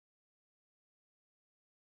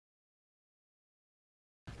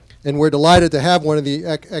And we're delighted to have one of the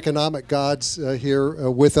economic gods here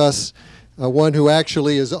with us, one who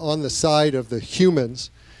actually is on the side of the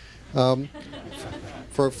humans.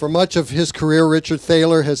 For much of his career, Richard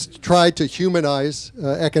Thaler has tried to humanize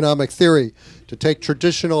economic theory, to take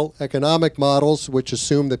traditional economic models, which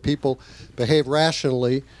assume that people behave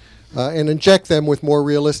rationally, and inject them with more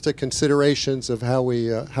realistic considerations of how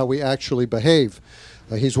we actually behave.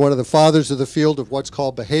 He's one of the fathers of the field of what's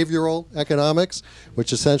called behavioral economics,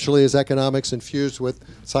 which essentially is economics infused with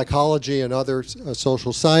psychology and other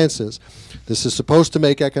social sciences. This is supposed to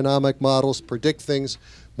make economic models predict things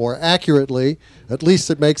more accurately. At least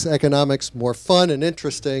it makes economics more fun and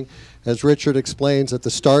interesting, as Richard explains at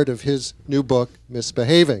the start of his new book,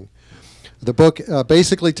 Misbehaving. The book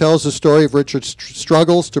basically tells the story of Richard's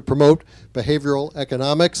struggles to promote behavioral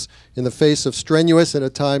economics in the face of strenuous and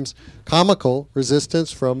at times comical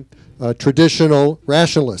resistance from traditional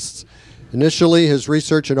rationalists. Initially, his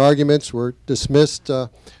research and arguments were dismissed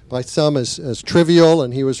by some as trivial,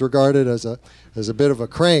 and he was regarded as a bit of a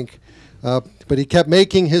crank. But he kept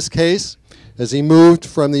making his case as he moved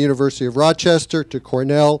from the University of Rochester to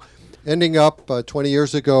Cornell, ending up 20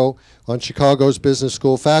 years ago on Chicago's Business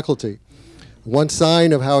School faculty. One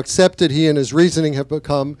sign of how accepted he and his reasoning have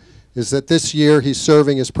become is that this year he's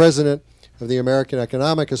serving as president of the American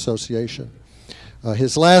Economic Association.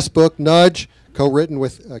 His last book, Nudge, co-written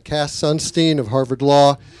with Cass Sunstein of Harvard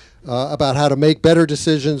Law, about how to make better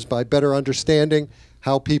decisions by better understanding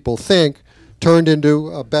how people think, turned into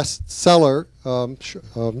a bestseller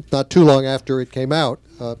not too long after it came out,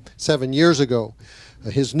 7 years ago.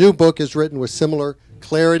 His new book is written with similar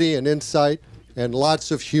clarity and insight and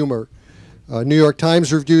lots of humor. New York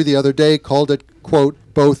Times review the other day called it, quote,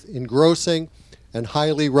 both engrossing and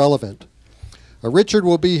highly relevant. Richard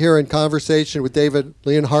will be here in conversation with David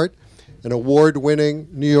Leonhardt, an award-winning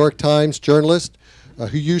New York Times journalist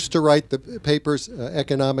who used to write the paper's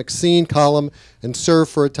economic scene column and serve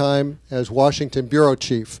for a time as Washington bureau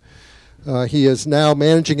chief. He is now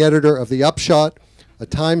managing editor of The Upshot, a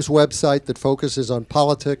Times website that focuses on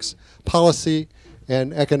politics, policy,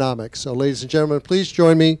 and economics. So, ladies and gentlemen, please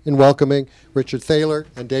join me in welcoming Richard Thaler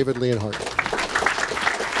and David Leonhardt.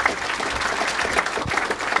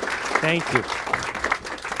 Thank you.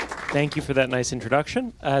 Thank you for that nice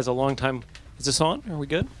introduction. As a longtime, is this on? Are we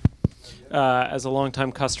good? As a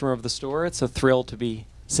longtime customer of the store, it's a thrill to be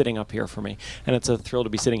sitting up here for me, and it's a thrill to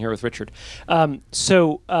be sitting here with Richard.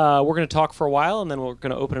 So we're going to talk for a while, and then we're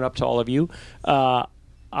going to open it up to all of you.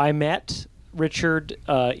 I met Richard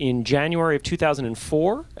in January of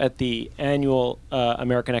 2004 at the annual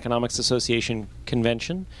American Economics Association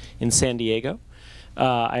convention in San Diego.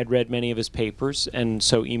 I had read many of his papers, and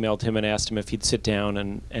so emailed him and asked him if he'd sit down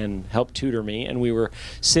and help tutor me. And we were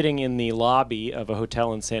sitting in the lobby of a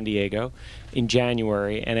hotel in San Diego in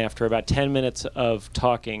January, and after about 10 minutes of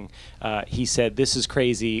talking, he said, "This is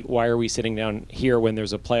crazy. Why are we sitting down here when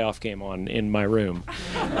there's a playoff game on in my room?"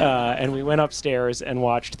 And we went upstairs and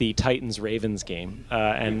watched the Titans-Ravens game,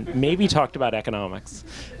 and maybe talked about economics.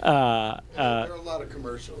 There are a lot of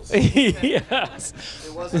commercials. Yes.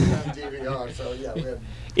 It wasn't on DVR, so yeah, we had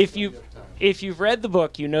If you've read the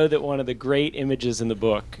book, you know that one of the great images in the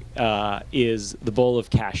book is the bowl of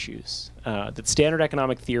cashews. That standard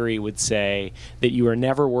economic theory would say that you are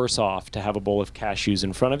never worse off to have a bowl of cashews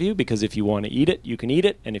in front of you, because if you want to eat it, you can eat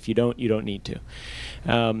it, and if you don't need to.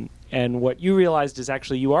 And what you realized is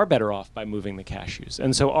actually you are better off by moving the cashews.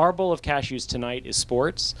 And so our bowl of cashews tonight is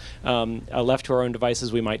sports. Left to our own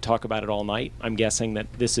devices, we might talk about it all night. I'm guessing that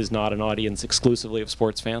this is not an audience exclusively of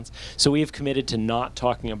sports fans. So we have committed to not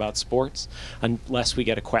talking about sports unless we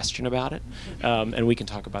get a question about it. And we can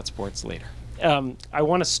talk about sports later. I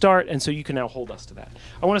want to start, and so you can now hold us to that.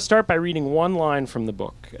 I want to start by reading one line from the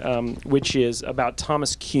book, which is about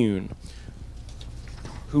Thomas Kuhn,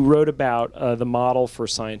 who wrote about the model for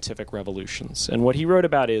scientific revolutions. And what he wrote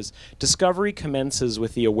about is, discovery commences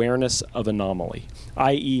with the awareness of anomaly,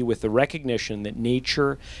 i.e. with the recognition that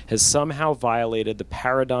nature has somehow violated the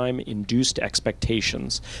paradigm-induced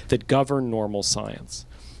expectations that govern normal science.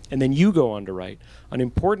 And then you go on to write, an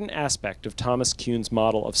important aspect of Thomas Kuhn's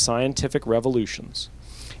model of scientific revolutions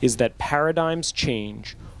is that paradigms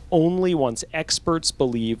change only once experts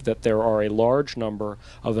believe that there are a large number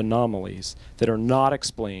of anomalies that are not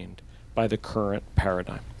explained by the current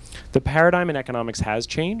paradigm. The paradigm in economics has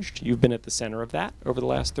changed. You've been at the center of that over the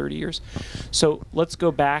last 30 years. So let's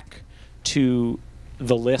go back to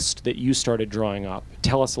the list that you started drawing up.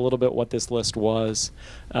 Tell us a little bit what this list was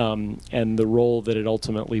and the role that it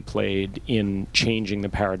ultimately played in changing the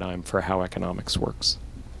paradigm for how economics works.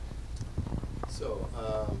 So,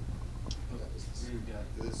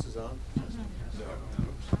 this is on?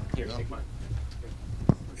 Here, take mine.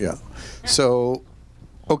 Yeah. So,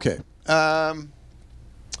 okay.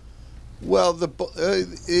 Well,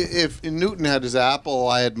 if Newton had his apple,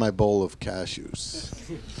 I had my bowl of cashews,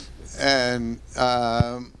 and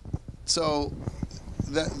so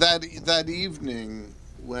that evening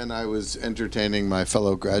when I was entertaining my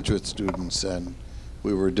fellow graduate students and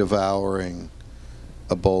we were devouring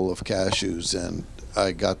a bowl of cashews, and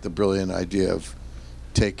I got the brilliant idea of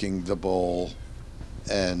taking the bowl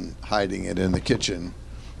and hiding it in the kitchen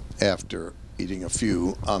after eating a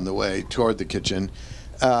few on the way toward the kitchen.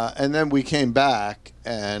 And then we came back,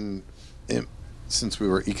 and since we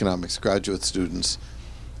were economics graduate students,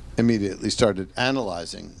 immediately started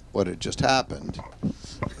analyzing what had just happened,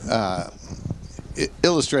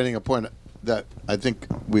 illustrating a point that I think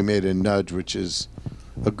we made in Nudge, which is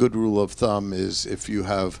a good rule of thumb is if you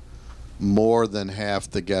have more than half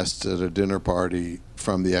the guests at a dinner party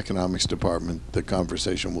from the economics department, the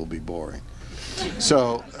conversation will be boring.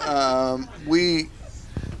 So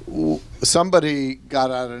somebody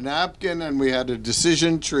got out a napkin and we had a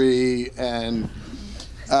decision tree, and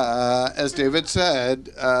as David said,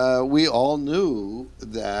 we all knew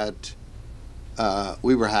that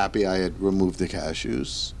we were happy I had removed the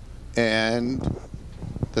cashews, and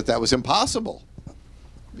that was impossible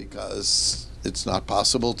because it's not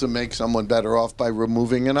possible to make someone better off by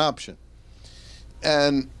removing an option.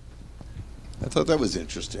 And I thought that was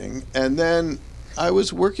interesting. And then I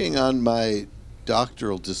was working on my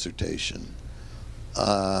doctoral dissertation,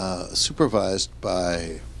 supervised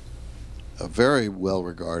by a very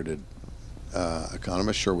well-regarded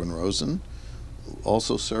economist, Sherwin Rosen, who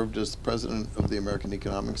also served as president of the American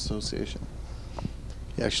Economics Association.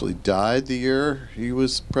 He actually died the year he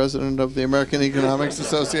was president of the American Economics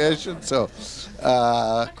Association, so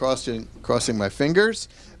crossing my fingers.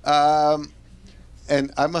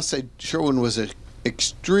 And I must say, Sherwin was an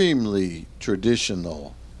extremely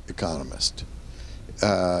traditional economist.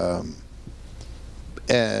 And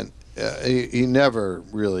he never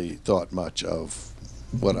really thought much of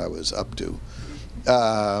what I was up to.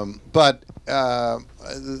 But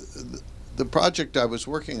the project I was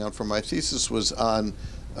working on for my thesis was on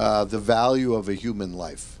the value of a human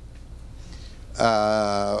life,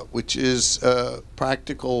 which is a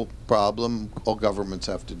practical problem all governments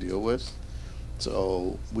have to deal with.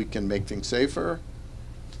 So we can make things safer.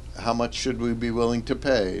 How much should we be willing to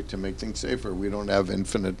pay to make things safer? We don't have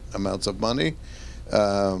infinite amounts of money.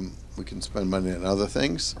 We can spend money on other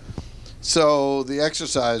things. So the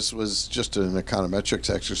exercise was just an econometrics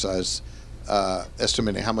exercise,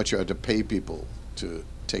 estimating how much you had to pay people to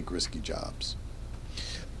take risky jobs.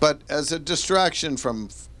 But as a distraction from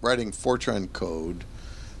writing Fortran code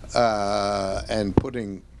and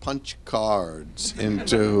putting punch cards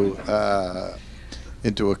into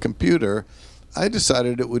a computer, I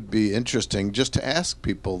decided it would be interesting just to ask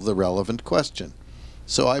people the relevant question.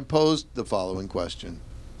 So I posed the following question.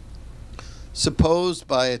 Suppose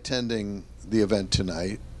by attending the event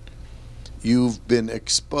tonight, you've been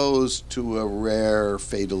exposed to a rare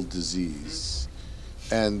fatal disease,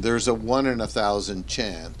 and there's a 1 in 1,000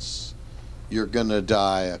 chance you're going to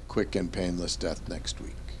die a quick and painless death next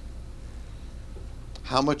week.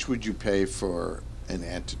 How much would you pay for an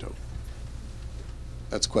antidote?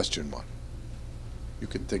 That's question one. You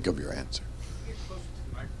can think of your answer.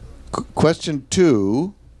 Question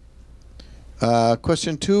two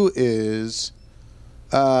is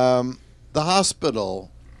the hospital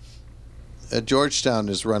at Georgetown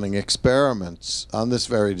is running experiments on this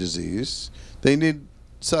very disease. They need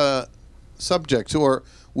subjects who are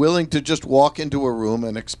willing to just walk into a room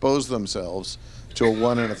and expose themselves to a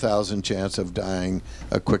 1 in 1,000 chance of dying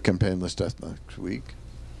a quick and painless death next week.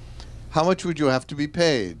 How much would you have to be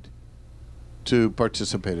paid to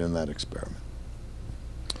participate in that experiment?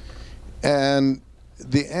 And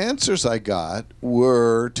the answers I got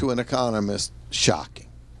were, to an economist, shocking.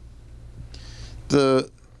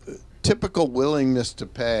 The typical willingness to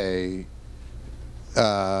pay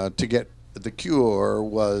to get the cure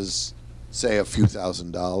was, say, a few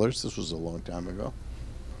 $1,000s. This was a long time ago.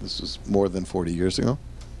 This was more than 40 years ago.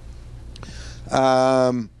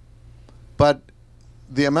 But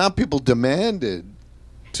the amount people demanded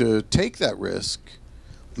to take that risk,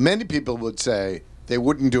 many people would say they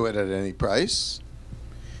wouldn't do it at any price.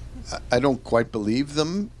 I don't quite believe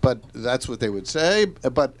them, but that's what they would say.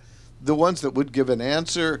 But the ones that would give an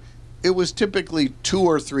answer, it was typically 2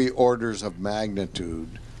 or 3 orders of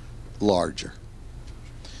magnitude larger.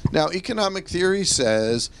 Now, economic theory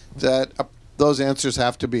says that those answers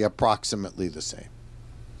have to be approximately the same.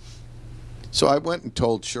 So I went and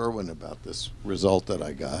told Sherwin about this result that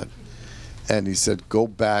I got. And he said, "Go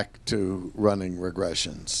back to running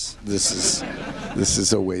regressions. This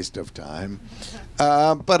is a waste of time."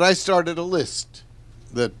 But I started a list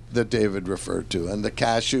that David referred to, and the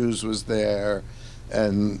cashews was there,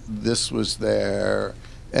 and this was there,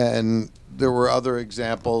 and there were other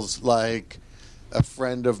examples, like a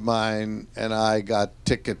friend of mine and I got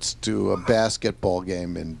tickets to a basketball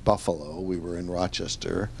game in Buffalo. We were in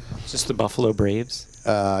Rochester. Is this the Buffalo Braves?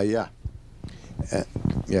 Yeah.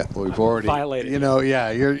 Yeah, we've already violated. You know,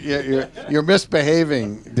 yeah, you're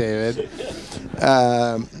misbehaving, David.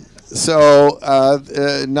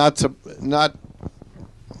 Not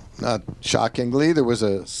shockingly, there was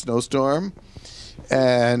a snowstorm,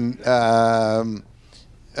 and the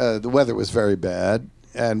weather was very bad,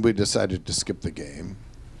 and we decided to skip the game.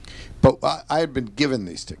 But I had been given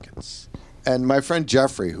these tickets, and my friend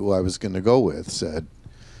Jeffrey, who I was going to go with, said,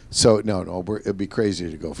 "So no, it'd be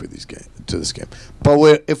crazy to go for to this game.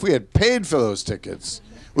 But if we had paid for those tickets,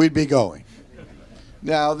 we'd be going."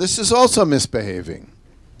 Now, this is also misbehaving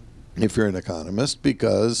if you're an economist,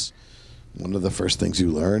 because one of the first things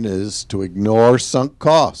you learn is to ignore sunk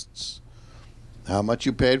costs. How much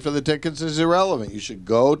you paid for the tickets is irrelevant. You should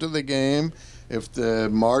go to the game if the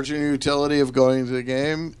marginal utility of going to the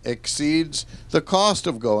game exceeds the cost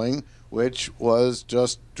of going, which was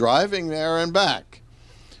just driving there and back,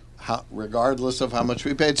 regardless of how much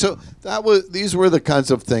we paid. So these were the kinds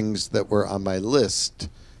of things that were on my list,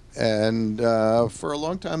 and for a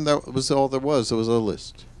long time that was all there was. It was a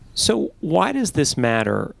list. So why does this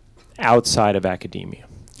matter outside of academia?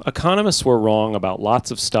 Economists were wrong about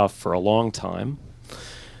lots of stuff for a long time.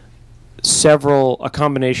 A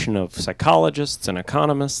combination of psychologists and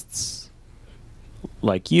economists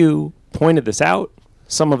like you pointed this out.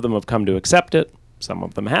 Some of them have come to accept it. Some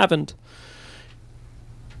of them haven't.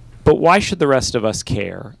 But why should the rest of us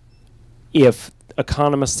care if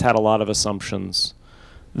economists had a lot of assumptions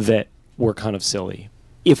that were kind of silly,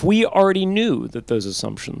 if we already knew that those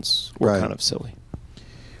assumptions were kind of silly?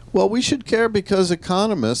 Well, we should care because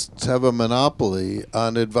economists have a monopoly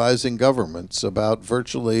on advising governments about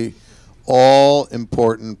virtually all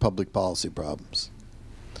important public policy problems.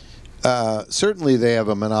 Certainly they have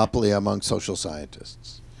a monopoly among social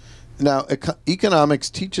scientists. Now, economics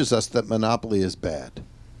teaches us that monopoly is bad.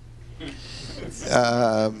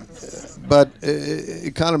 But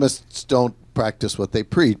economists don't practice what they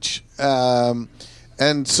preach.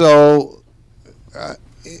 And so,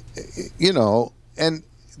 and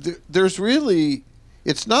there's really,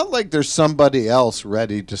 it's not like there's somebody else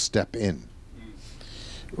ready to step in,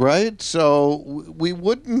 right? So we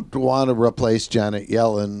wouldn't want to replace Janet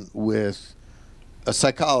Yellen with a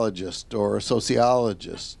psychologist or a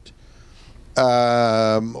sociologist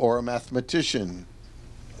or a mathematician,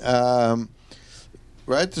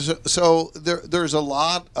 right? So there's a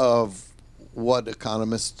lot of what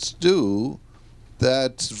economists do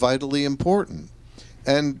that's vitally important.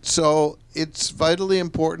 And so it's vitally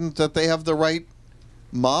important that they have the right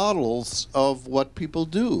models of what people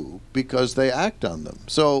do because they act on them.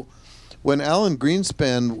 So when Alan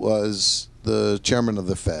Greenspan was the chairman of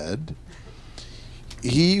the Fed,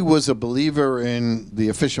 he was a believer in the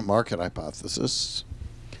efficient market hypothesis,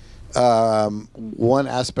 one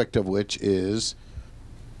aspect of which is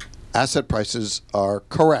asset prices are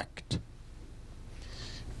correct.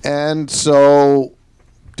 And so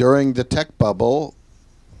during the tech bubble,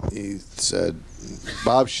 he said,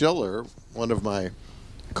 Bob Shiller, one of my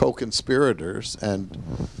co-conspirators and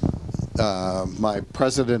my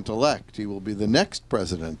president-elect, he will be the next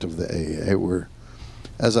president of the AEA, where,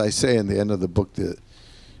 as I say in the end of the book, the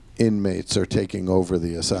inmates are taking over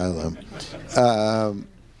the asylum. Bob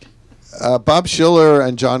Shiller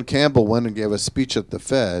and John Campbell went and gave a speech at the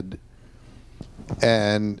Fed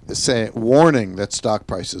and warning that stock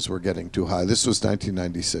prices were getting too high. This was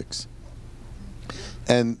 1996.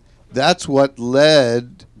 And that's what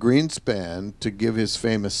led Greenspan to give his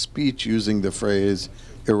famous speech using the phrase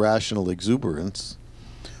irrational exuberance,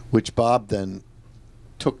 which Bob then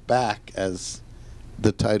took back as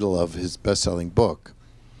the title of his best-selling book.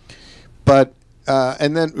 But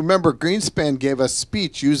and then remember, Greenspan gave a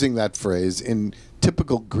speech using that phrase in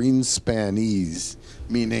typical Greenspanese,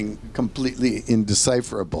 meaning completely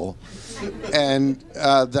indecipherable, and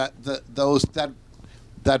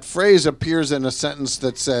that phrase appears in a sentence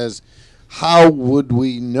that says, "How would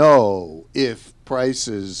we know if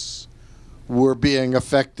prices were being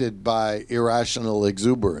affected by irrational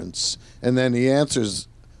exuberance?" And then he answers,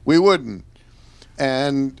 "We wouldn't,"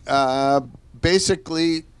 and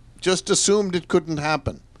basically just assumed it couldn't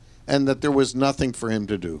happen and that there was nothing for him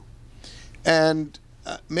to do. And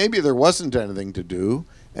maybe there wasn't anything to do,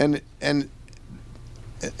 and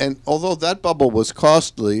and although that bubble was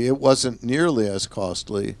costly, it wasn't nearly as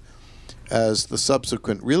costly as the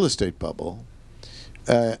subsequent real estate bubble.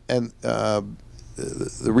 And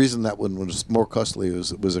the reason that one was more costly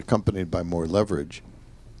was it was accompanied by more leverage.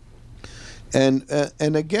 And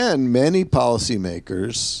again, many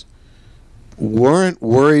policymakers weren't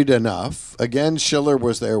worried enough. Again, Schiller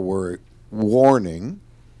was there warning.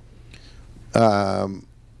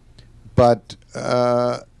 But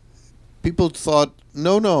people thought,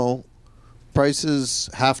 no, prices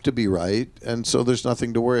have to be right, and so there's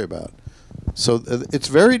nothing to worry about. So it's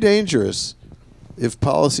very dangerous if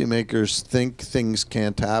policymakers think things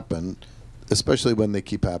can't happen, especially when they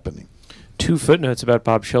keep happening. 2 footnotes about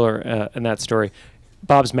Bob Schiller in that story.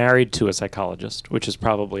 Bob's married to a psychologist, which is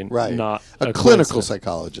probably not a clinical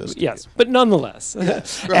psychologist. Yes, but nonetheless. Yeah,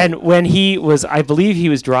 right. And when he was, I believe he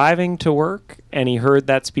was driving to work, and he heard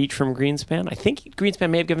that speech from Greenspan. I think Greenspan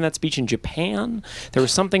may have given that speech in Japan. There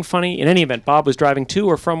was something funny. In any event, Bob was driving to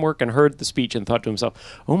or from work and heard the speech and thought to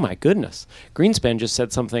himself, oh my goodness, Greenspan just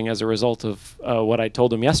said something as a result of what I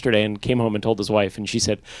told him yesterday, and came home and told his wife, and she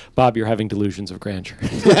said, Bob, you're having delusions of grandeur.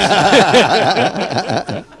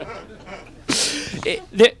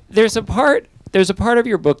 There's a part of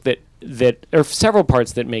your book that or several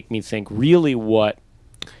parts that make me think really what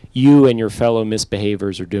you and your fellow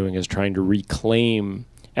misbehavers are doing is trying to reclaim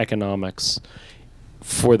economics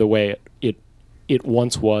for the way it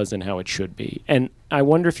once was and how it should be. And I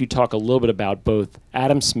wonder if you talk a little bit about both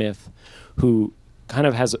Adam Smith, who kind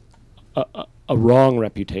of has a wrong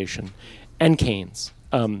reputation, and Keynes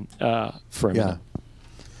for a minute.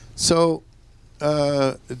 So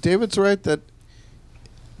David's right that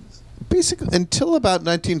basically, until about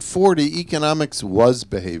 1940, economics was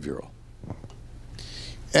behavioral.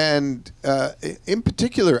 And in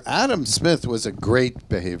particular, Adam Smith was a great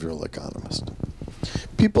behavioral economist.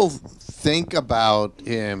 People think about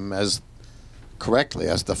him correctly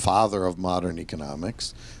as the father of modern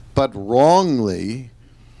economics, but wrongly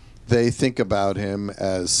they think about him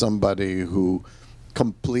as somebody who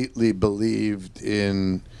completely believed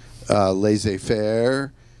in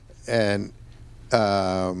laissez-faire and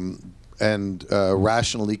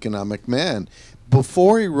rational economic man.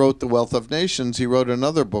 Before he wrote The Wealth of Nations, he wrote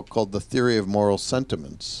another book called The Theory of Moral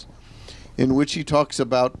Sentiments, in which he talks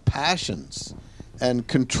about passions and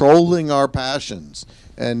controlling our passions,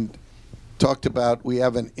 and talked about we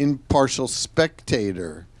have an impartial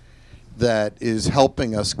spectator that is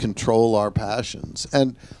helping us control our passions.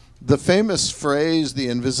 And the famous phrase, the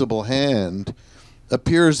invisible hand,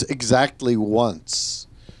 appears exactly once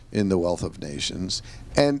in The Wealth of Nations,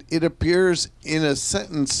 and it appears in a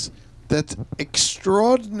sentence that's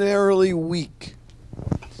extraordinarily weak.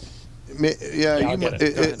 Why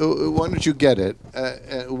don't you get it?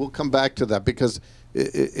 We'll come back to that because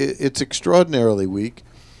it's extraordinarily weak.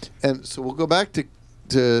 And so we'll go back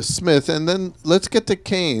to Smith, and then let's get to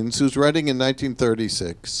Keynes, who's writing in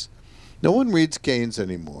 1936. No one reads Keynes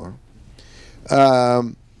anymore.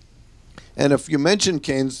 And if you mention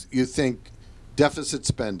Keynes, you think deficit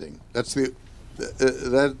spending. That's the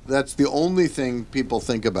only thing people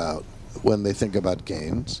think about when they think about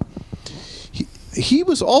Keynes. He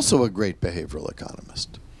was also a great behavioral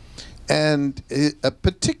economist. And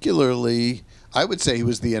particularly, I would say he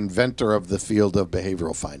was the inventor of the field of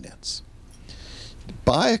behavioral finance.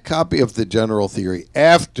 Buy a copy of the general theory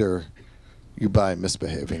after you buy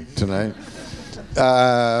Misbehaving tonight.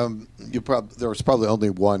 There was probably only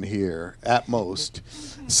one here, at most,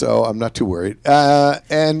 so I'm not too worried.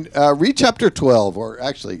 And read chapter 12, or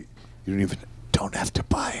actually, you don't have to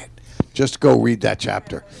buy it. Just go read that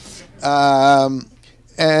chapter.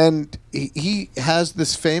 And he has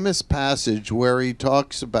this famous passage where he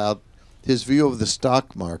talks about his view of the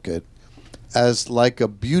stock market as like a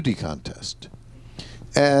beauty contest.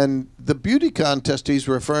 And the beauty contest he's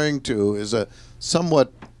referring to is a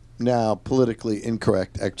somewhat now politically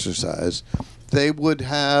incorrect exercise. They would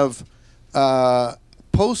have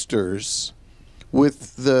posters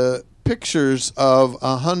with the pictures of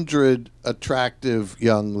 100 attractive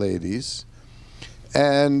young ladies,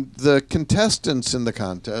 and the contestants in the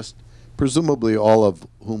contest, presumably all of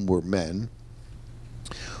whom were men,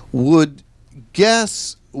 would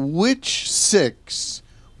guess which 6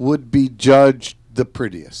 would be judged the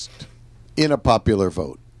prettiest in a popular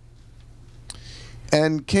vote.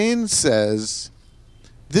 And Keynes says,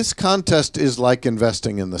 this contest is like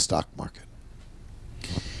investing in the stock market.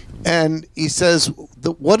 And he says,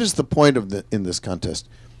 what is the point of in this contest?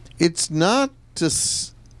 It's not to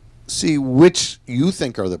see which you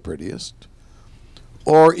think are the prettiest,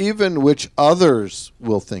 or even which others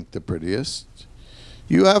will think the prettiest.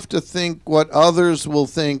 You have to think what others will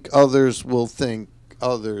think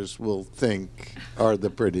others will think are the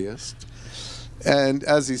prettiest. And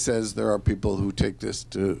as he says, there are people who take this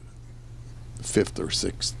to fifth or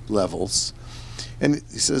sixth levels. And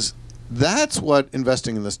he says, that's what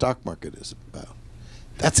investing in the stock market is about.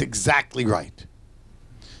 That's exactly right.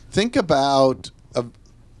 Think about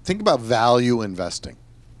value investing.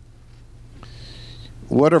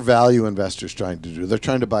 What are value investors trying to do? They're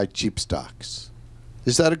trying to buy cheap stocks.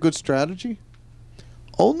 Is that a good strategy?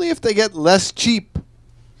 Only if they get less cheap.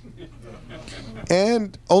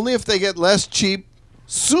 And only if they get less cheap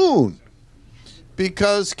soon.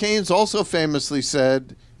 Because Keynes also famously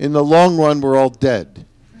said, in the long run, we're all dead.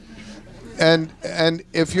 And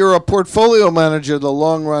if you're a portfolio manager, the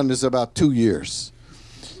long run is about 2 years.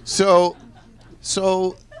 So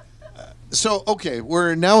okay,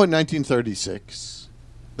 we're now in 1936.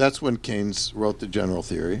 That's when Keynes wrote the general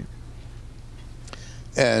theory.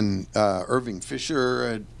 And Irving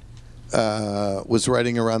Fisher was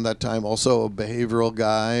writing around that time, also a behavioral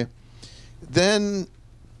guy. Then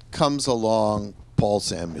comes along Paul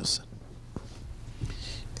Samuelson.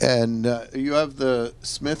 And you have the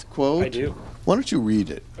Smith quote? I do. Why don't you read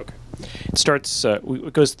it? Okay. It starts,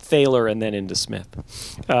 it goes Thaler and then into Smith.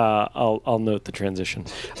 I'll note the transition.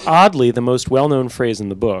 Oddly, the most well-known phrase in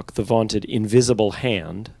the book, the vaunted invisible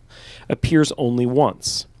hand, appears only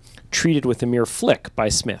once, treated with a mere flick by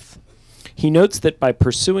Smith. He notes that by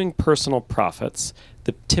pursuing personal profits,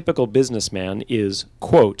 the typical businessman is,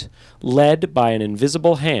 quote, led by an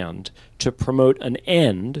invisible hand to promote an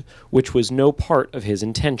end which was no part of his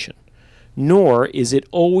intention. Nor is it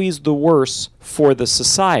always the worse for the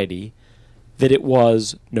society that it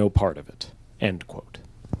was no part of it, end quote.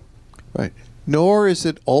 Right. Nor is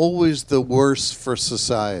it always the worse for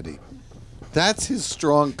society. That's his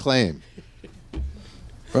strong claim.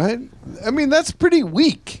 Right? I mean, that's pretty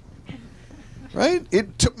weak. Right?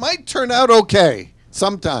 It might turn out okay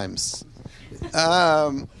sometimes.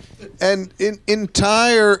 And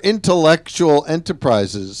entire intellectual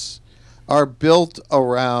enterprises are built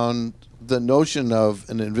around the notion of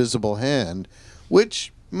an invisible hand,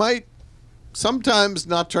 which might sometimes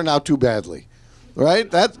not turn out too badly. Right?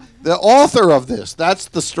 That the author of this, that's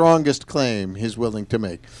the strongest claim he's willing to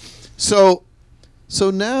make. So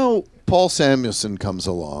now Paul Samuelson comes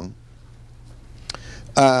along,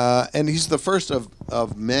 and he's the first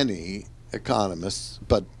of many economists,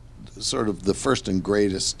 but sort of the first and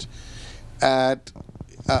greatest at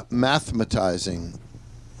mathematizing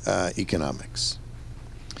economics.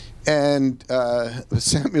 And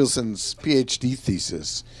Samuelson's PhD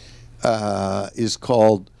thesis is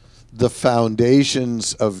called The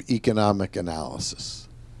Foundations of Economic Analysis.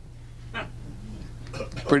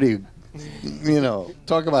 Pretty,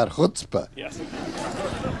 talk about chutzpah. Yes.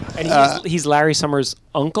 And he's Larry Summers'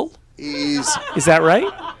 uncle? Is that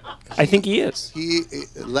right? I think he is.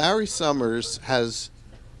 Larry Summers has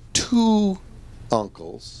two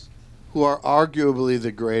uncles who are arguably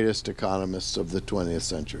the greatest economists of the 20th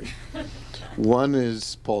century. One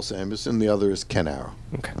is Paul Samuelson, the other is Ken Arrow.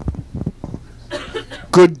 Okay.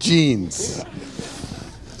 Good genes.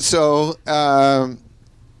 So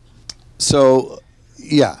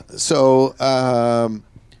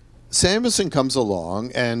Samuelson comes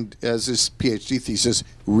along and, as his PhD thesis,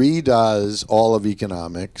 redoes all of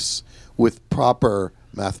economics with proper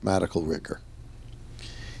mathematical rigor.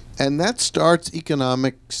 And that starts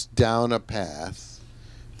economics down a path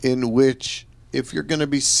in which, if you're going to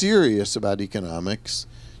be serious about economics,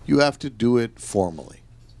 you have to do it formally.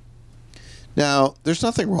 Now, there's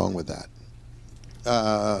nothing wrong with that.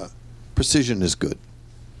 Precision is good.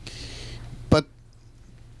 But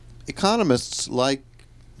economists, like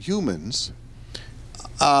humans,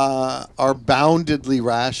 are boundedly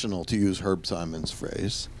rational, to use Herb Simon's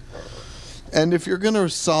phrase. And if you're going to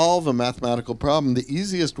solve a mathematical problem, the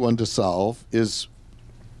easiest one to solve is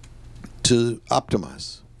to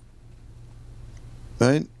optimize.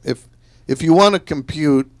 Right? If you want to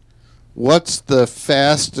compute what's the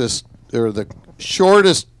fastest or the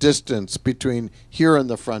shortest distance between here and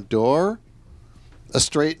the front door, a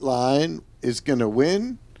straight line is going to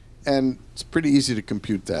win, and it's pretty easy to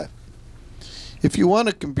compute that. If you want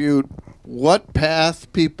to compute what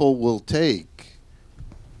path people will take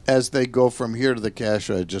as they go from here to the cash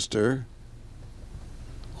register,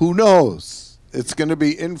 who knows? It's going to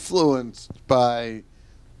be influenced by,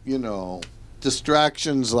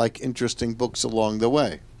 distractions like interesting books along the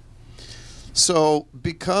way. So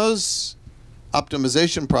because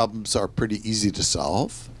optimization problems are pretty easy to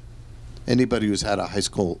solve, anybody who's had a high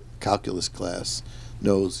school calculus class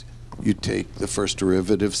knows you take the first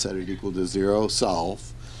derivative, set it equal to 0,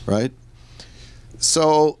 solve, right?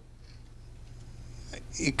 So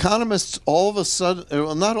economists all of a sudden,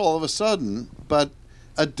 well, not all of a sudden, but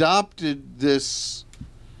adopted this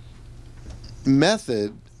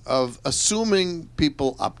method of assuming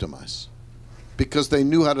people optimize because they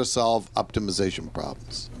knew how to solve optimization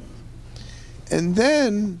problems. And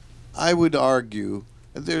then I would argue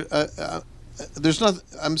there's not.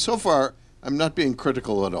 I'm not being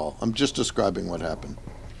critical at all. I'm just describing what happened.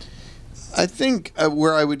 I think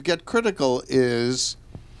where I would get critical is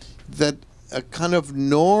that a kind of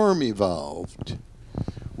norm evolved,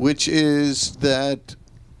 which is that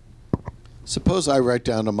suppose I write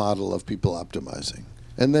down a model of people optimizing,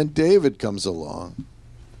 and then David comes along,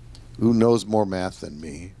 who knows more math than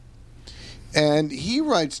me, and he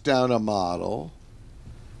writes down a model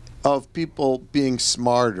of people being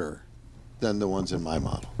smarter than the ones in my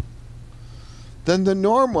model. Then the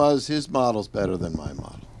norm was his model's better than my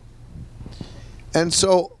model. And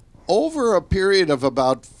so over a period of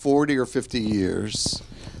about 40 or 50 years,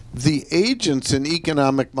 the agents in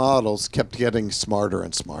economic models kept getting smarter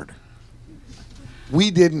and smarter.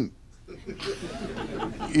 We didn't.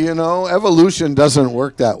 You know, evolution doesn't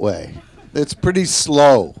work that way. It's pretty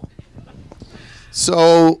slow.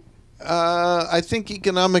 So I think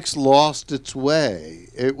economics lost its way.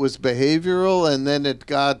 It was behavioral, and then it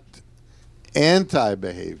got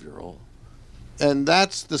anti-behavioral. And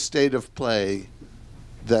that's the state of play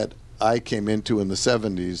that I came into in the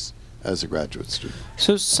 70s as a graduate student.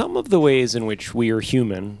 So some of the ways in which we are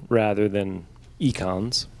human rather than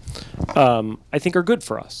econs, I think are good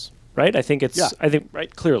for us, right? I think it's, Yeah. I think,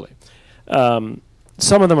 right, clearly. Some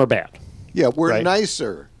of them are bad. Yeah, we're Right.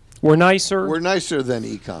 nicer. We're nicer. We're nicer than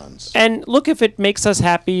econs. And look, if it makes us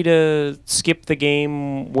happy to skip the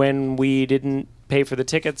game when we didn't pay for the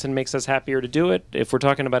tickets and makes us happier to do it, if we're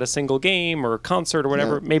talking about a single game or a concert or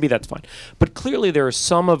whatever, maybe that's fine. But clearly there are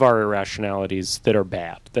some of our irrationalities that are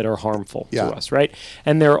bad, that are harmful to us, right?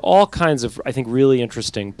 And there are all kinds of, I think, really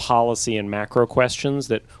interesting policy and macro questions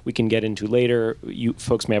that we can get into later. You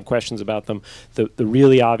folks may have questions about them. The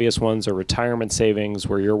really obvious ones are retirement savings,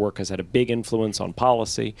 where your work has had a big influence on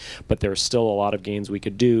policy, but there's still a lot of gains we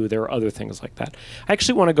could do. There are other things like that. I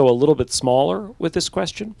actually want to go a little bit smaller with this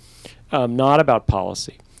question. Not about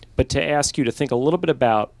policy, but to ask you to think a little bit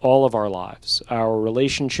about all of our lives, our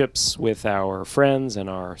relationships with our friends and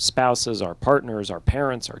our spouses, our partners, our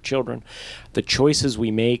parents, our children, the choices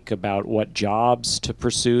we make about what jobs to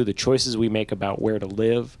pursue, the choices we make about where to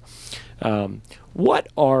live. What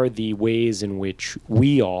are the ways in which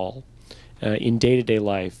we all, in day-to-day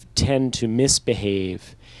life, tend to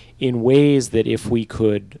misbehave in ways that if we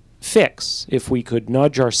could fix, if we could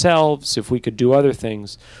nudge ourselves, if we could do other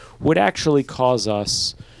things, would actually cause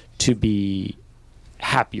us to be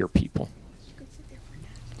happier people?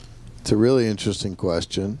 It's a really interesting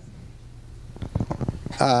question.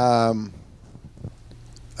 I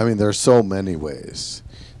mean, there are so many ways.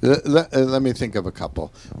 Let me think of a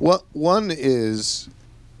couple. One is,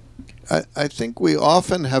 I think we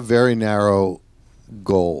often have very narrow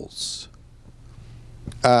goals.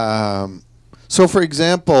 So, for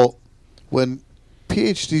example, when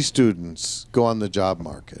PhD students go on the job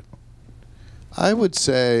market, I would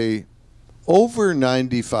say over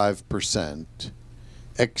 95%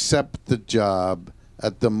 accept the job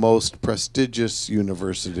at the most prestigious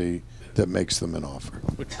university that makes them an offer.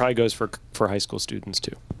 Which probably goes for high school students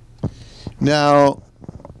too. Now,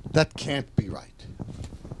 that can't be right.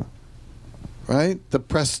 Right? The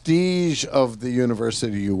prestige of the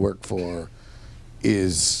university you work for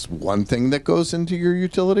is one thing that goes into your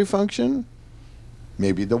utility function.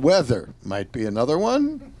 Maybe the weather might be another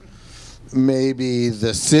one. Maybe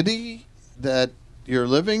the city that you're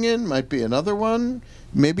living in might be another one.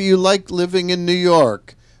 Maybe you like living in New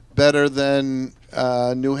York better than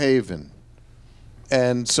New Haven.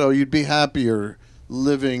 And so you'd be happier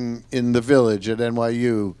living in the Village at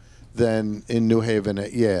NYU than in New Haven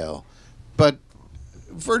at Yale. But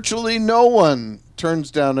virtually no one turns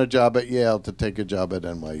down a job at Yale to take a job at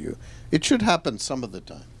NYU. It should happen some of the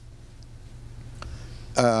time.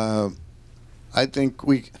 I think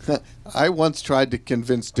I once tried to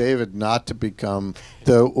convince David not to become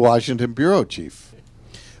the Washington bureau chief.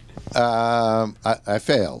 I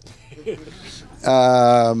failed.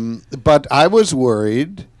 But I was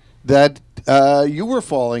worried that you were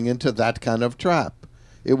falling into that kind of trap.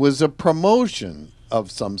 It was a promotion of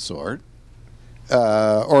some sort,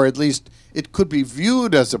 or at least it could be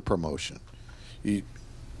viewed as a promotion.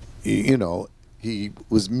 You know, he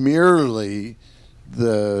was merely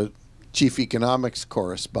the chief economics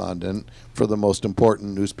correspondent for the most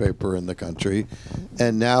important newspaper in the country,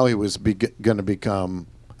 and now he was going to become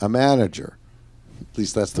a manager. At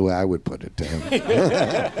least that's the way I would put it to him.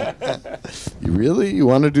 You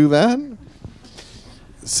want to do that?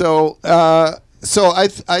 So, I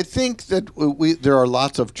think that there are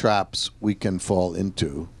lots of traps we can fall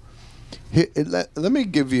into. Let me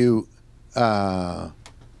give you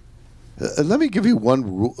one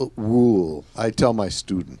rule I tell my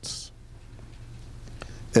students.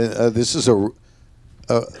 This is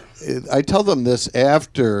I tell them this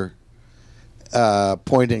after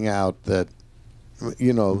pointing out that,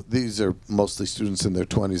 these are mostly students in their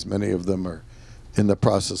 20s. Many of them are in the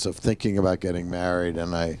process of thinking about getting married,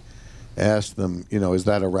 and I ask them, is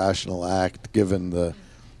that a rational act given the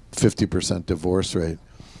 50% divorce rate?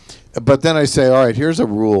 But then I say, all right, here's a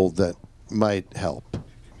rule that might help.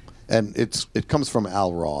 And it comes from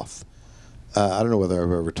Al Roth. I don't know whether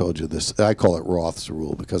I've ever told you this. I call it Roth's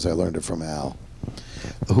rule because I learned it from Al,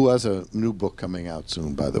 who has a new book coming out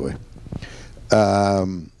soon, by the way.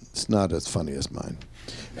 It's not as funny as mine.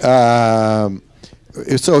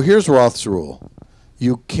 So here's Roth's rule.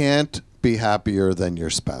 You can't be happier than your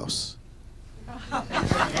spouse.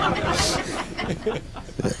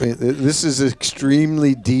 This is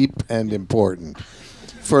extremely deep and important.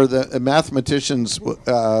 For the mathematicians,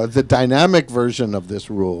 the dynamic version of this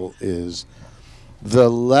rule is the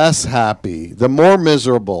less happy, the more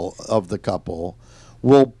miserable of the couple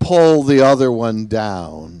will pull the other one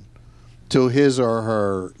down to his or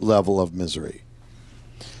her level of misery.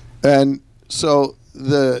 And so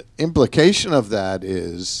the implication of that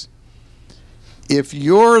is if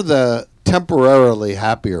you're the temporarily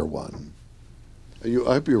happier one, I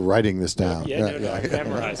hope you're writing this down. No, I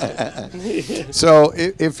memorized it. So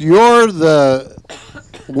if you're the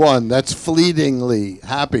one that's fleetingly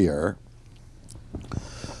happier,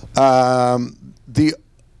 the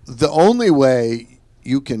only way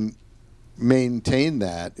you can maintain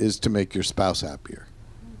that is to make your spouse happier.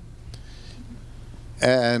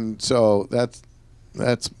 And so that's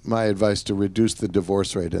my advice to reduce the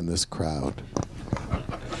divorce rate in this crowd.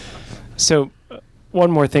 So one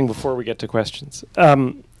more thing before we get to questions.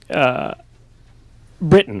 Britain,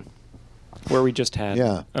 where we just had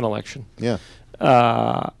an election. Yeah.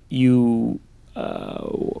 You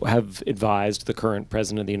have advised the current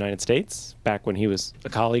president of the United States back when he was a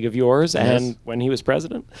colleague of yours and when he was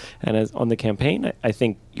president and on the campaign. I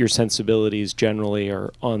think your sensibilities generally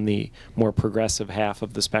are on the more progressive half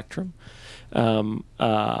of the spectrum.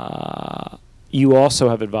 You also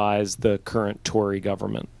have advised the current Tory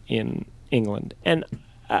government in England. And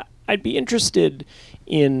I'd be interested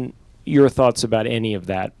in your thoughts about any of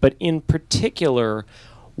that, but in particular,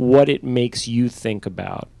 what it makes you think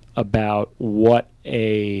about what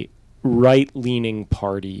a right-leaning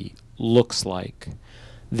party looks like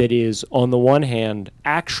that is, on the one hand,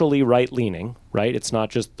 actually right-leaning, right? It's not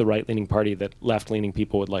just the right-leaning party that left-leaning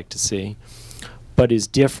people would like to see, but is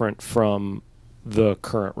different from the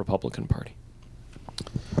current Republican Party.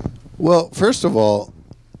 Well, first of all,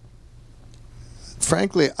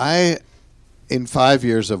 frankly, in 5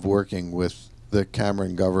 years of working with the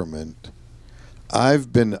Cameron government,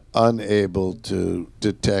 I've been unable to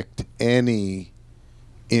detect any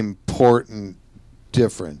important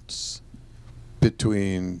difference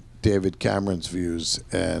between David Cameron's views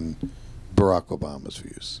and Barack Obama's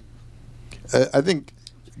views. I think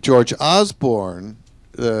George Osborne,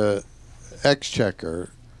 the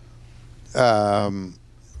Exchequer,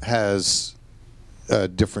 has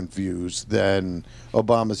different views than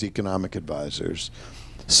Obama's economic advisors.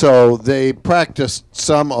 So they practiced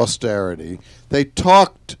some austerity. They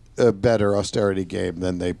talked a better austerity game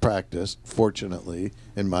than they practiced, fortunately,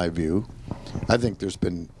 in my view. I think there's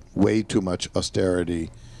been way too much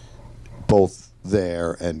austerity both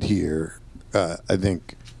there and here. I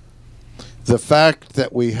think the fact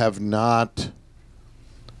that we have not,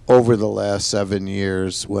 over the last 7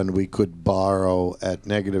 years, when we could borrow at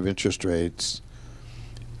negative interest rates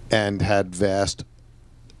and had vast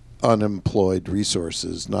unemployed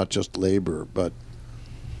resources, not just labor, but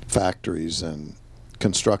factories and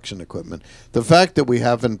construction equipment. The fact that we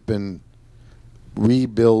haven't been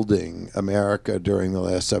rebuilding America during the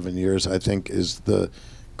last 7 years, I think, is the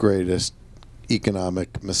greatest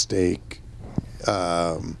economic mistake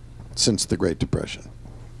since the Great Depression.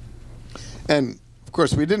 And, of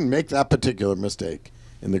course, we didn't make that particular mistake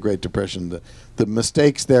in the Great Depression. The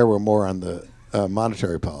mistakes there were more on the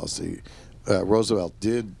monetary policy. Roosevelt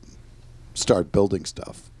did start building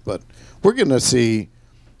stuff, but we're going to see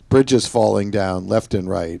bridges falling down left and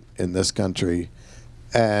right in this country,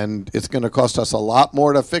 and it's going to cost us a lot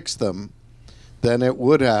more to fix them than it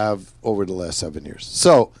would have over the last 7 years.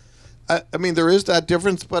 So, I mean, there is that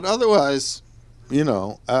difference, but otherwise,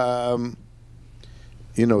 David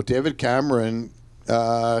Cameron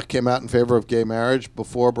came out in favor of gay marriage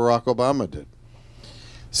before Barack Obama did.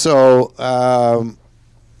 So,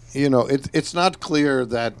 it's not clear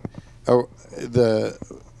that the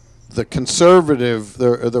conservative,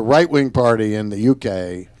 the right-wing party in the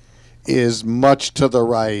UK is much to the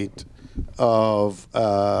right of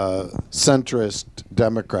centrist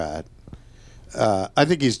Democrat. I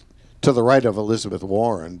think he's to the right of Elizabeth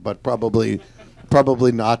Warren, but probably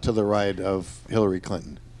not to the right of Hillary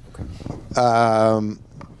Clinton.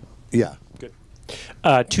 Yeah. Good.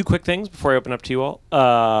 Two quick things before I open up to you all.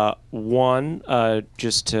 One,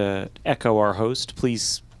 just to echo our host,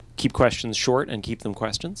 please keep questions short and keep them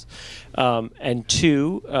questions. And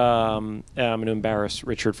two, I'm going to embarrass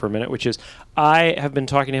Richard for a minute, which is I have been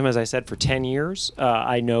talking to him, as I said, for 10 years.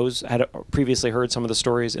 Had previously heard some of the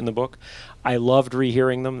stories in the book. I loved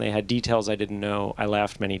rehearing them. They had details I didn't know. I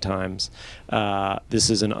laughed many times.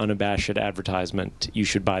 This is an unabashed advertisement. You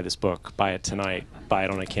should buy this book. Buy it tonight. Buy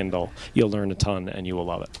it on a Kindle. You'll learn a ton, and you will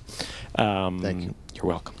love it. Thank you. You're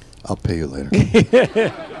welcome. I'll pay you later.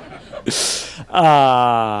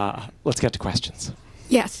 Let's get to questions.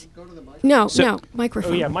 Yes. No,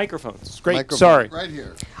 microphone. Oh, yeah, microphones. Great. Microphone. Sorry. Right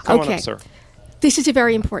here. Come on Okay. up, sir. This is a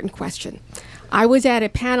very important question. I was at a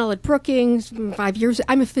panel at Brookings 5 years.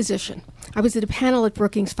 I'm a physician. I was at a panel at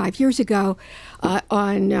Brookings 5 years ago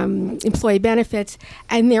on employee benefits,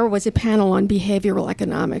 and there was a panel on behavioral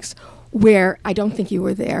economics where, I don't think you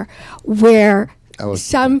were there, where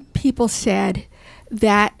some people said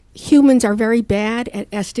that humans are very bad at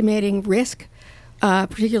estimating risk,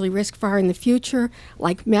 particularly risk far in the future,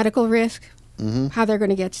 like medical risk, how they're going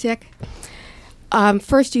to get sick.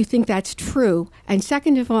 First, do you think that's true? And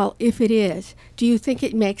second of all, if it is, do you think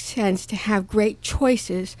it makes sense to have great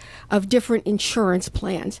choices of different insurance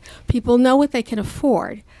plans? People know what they can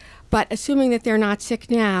afford, but assuming that they're not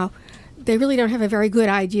sick now, they really don't have a very good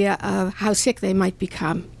idea of how sick they might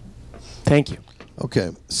become. Thank you. Okay,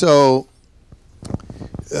 so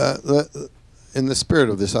in the spirit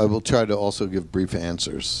of this, I will try to also give brief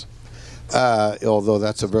answers, although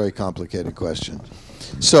that's a very complicated question.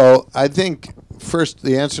 So I think first,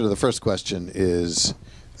 the answer to the first question is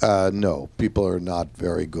no, people are not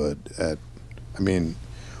very good at,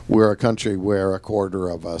 we're a country where a quarter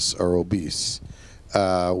of us are obese,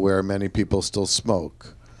 where many people still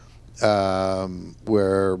smoke,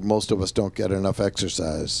 where most of us don't get enough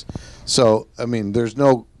exercise. So, there's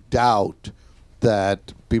no doubt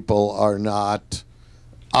that people are not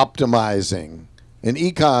optimizing. An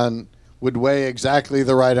econ would weigh exactly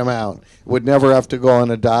the right amount, would never have to go on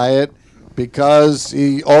a diet because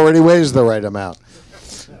he already weighs the right amount.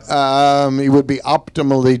 He would be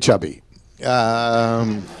optimally chubby,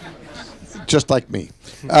 just like me.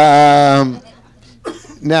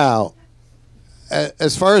 Now,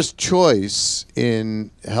 as far as choice in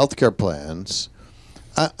healthcare plans,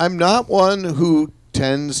 I'm not one who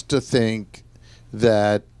tends to think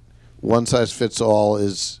that one size fits all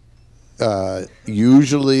is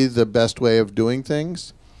usually the best way of doing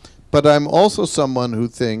things. But I'm also someone who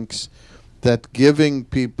thinks that giving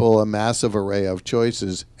people a massive array of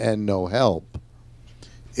choices and no help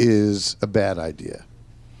is a bad idea.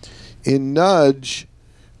 In Nudge,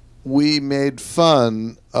 we made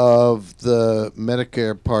fun of the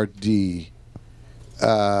Medicare Part D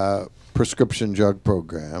prescription drug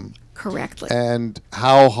program. Correctly. And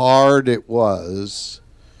how hard it was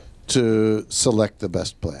to select the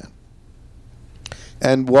best plan.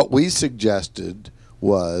 And what we suggested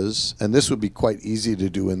was, and this would be quite easy to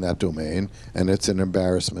do in that domain, and it's an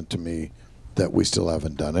embarrassment to me that we still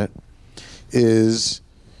haven't done it, is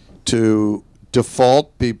to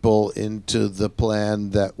default people into the plan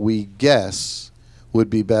that we guess would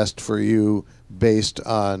be best for you based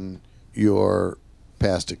on your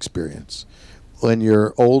past experience. When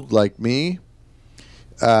you're old like me,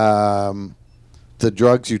 the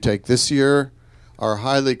drugs you take this year are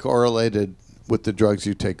highly correlated with the drugs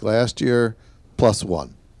you take last year,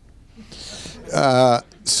 +1.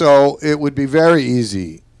 So it would be very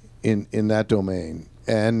easy in that domain.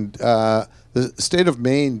 And the state of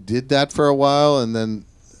Maine did that for a while, and then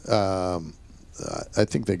I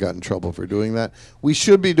think they got in trouble for doing that. We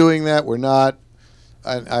should be doing that. We're not.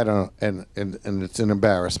 I don't know, and it's an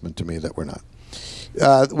embarrassment to me that we're not.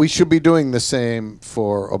 We should be doing the same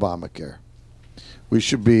for Obamacare. We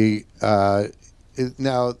should be now.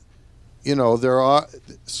 There are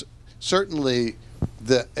certainly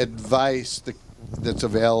the advice that's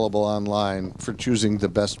available online for choosing the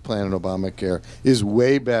best plan in Obamacare is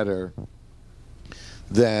way better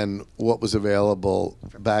than what was available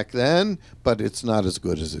back then, but it's not as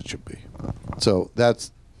good as it should be. So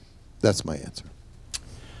that's my answer.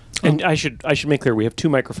 And I should make clear we have 2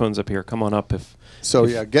 microphones up here. Come on up if. So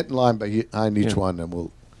yeah, get in line behind each one, and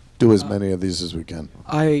we'll do as many of these as we can.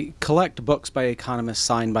 I collect books by economists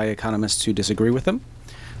signed by economists who disagree with them.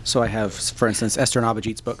 So I have, for instance, Esther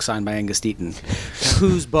Nabajit's book signed by Angus Deaton.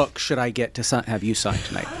 Whose book should I get to have you sign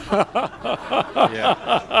tonight?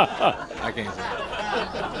 Yeah, I can.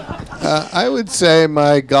 I would say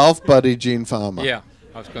my golf buddy Gene Fama. Yeah,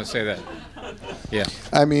 I was going to say that. Yeah.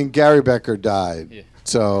 I mean, Gary Becker died. Yeah.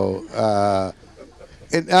 So,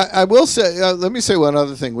 and I will say, let me say one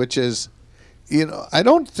other thing, which is, I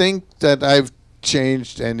don't think that I've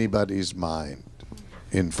changed anybody's mind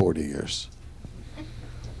in 40 years.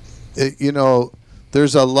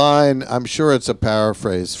 There's a line, I'm sure it's a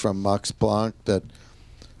paraphrase from Max Planck, that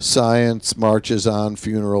science marches on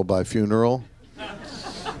funeral by funeral.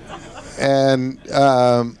 And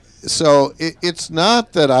so it's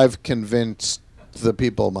not that I've convinced the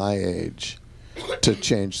people my age to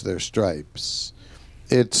change their stripes.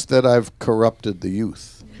 It's that I've corrupted the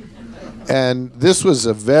youth. And this was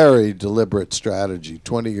a very deliberate strategy.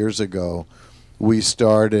 20 years ago, we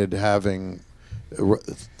started having,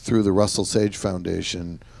 through the Russell Sage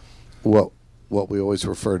Foundation, what we always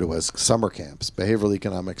refer to as summer camps, behavioral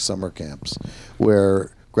economics summer camps,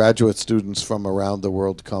 where graduate students from around the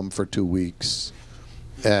world come for 2 weeks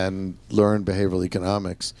and learn behavioral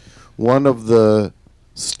economics. One of the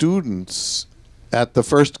students at the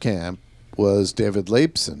first camp was David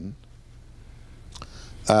Leibson,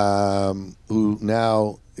 who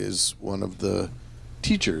now is one of the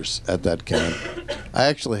teachers at that camp. I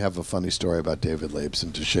actually have a funny story about David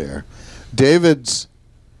Leibson to share. David's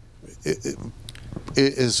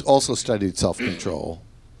is also studied self-control,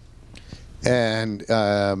 and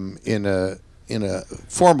in a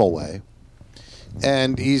formal way,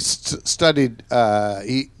 and he's studied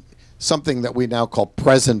something that we now call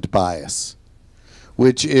present bias,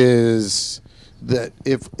 which is that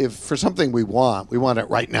if for something we want it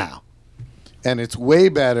right now, and it's way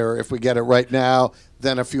better if we get it right now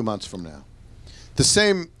than a few months from now. The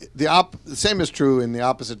same is true in the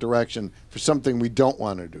opposite direction for something we don't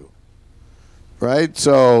want to do. Right?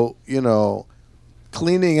 So,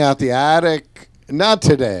 cleaning out the attic, not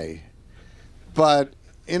today, but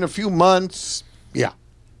in a few months, yeah.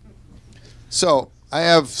 So, I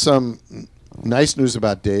have some nice news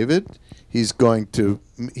about David. He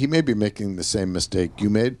may be making the same mistake you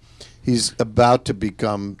made. He's about to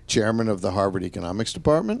become chairman of the Harvard Economics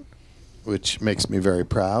Department, which makes me very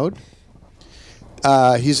proud.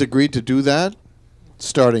 He's agreed to do that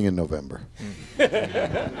starting in November.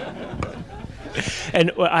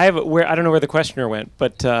 And I don't know where the questioner went,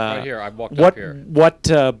 but right here, I walked up here. What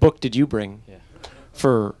book did you bring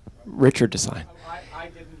for Richard to sign? I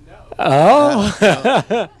didn't know.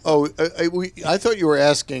 Oh. I thought you were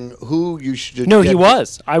asking who you should. No, he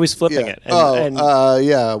was. I was flipping it.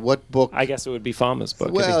 Yeah. What book? I guess it would be Fama's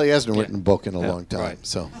book. Well, he hasn't written a book in a long time, right.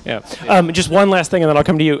 so. Yeah. Just one last thing, and then I'll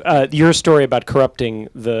come to you. Your story about corrupting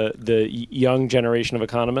the young generation of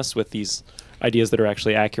economists with these ideas that are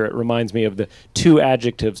actually accurate reminds me of the 2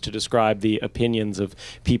 adjectives to describe the opinions of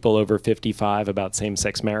people over 55 about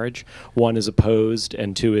same-sex marriage. 1 is opposed,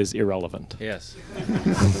 and 2 is irrelevant. Yes.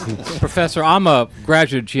 Professor, I'm a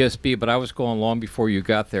graduate of GSB, but I was going long before you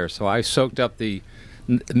got there, so I soaked up the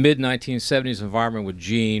mid-1970s environment with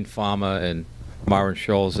Gene, Fama, and Myron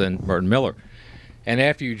Scholes, and Merton Miller. And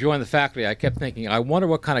after you joined the faculty, I kept thinking, I wonder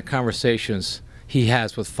what kind of conversations he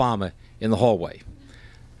has with Fama in the hallway.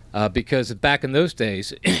 Because back in those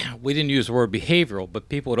days, we didn't use the word behavioral, but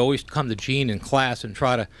people would always come to Gene in class and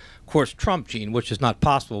try to, of course, trump Gene, which is not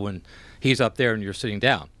possible when he's up there and you're sitting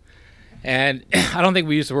down. And I don't think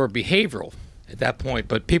we used the word behavioral at that point,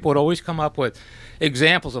 but people would always come up with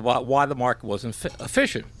examples about why the market wasn't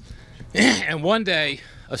efficient. And one day,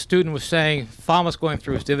 a student was saying, Fama's going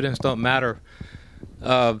through his dividends don't matter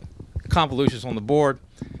convolutions on the board.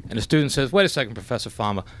 And the student says, wait a second, Professor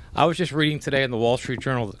Fama, I was just reading today in the Wall Street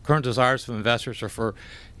Journal that current desires of investors are for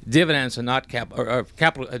dividends and not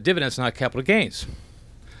dividends and not capital gains.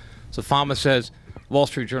 So Fama says, Wall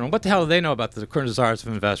Street Journal, what the hell do they know about the current desires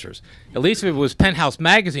of investors? At least if it was Penthouse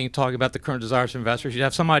Magazine talking about the current desires of investors, you'd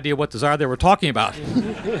have some idea what desire they were talking about.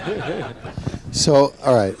 So,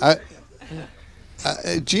 all right.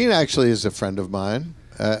 Gene actually is a friend of mine.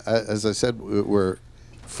 As I said, we're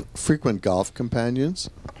frequent golf companions.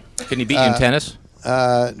 Can he beat you in tennis?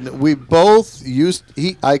 We both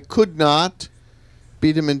I could not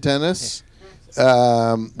beat him in tennis.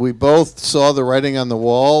 We both saw the writing on the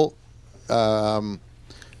wall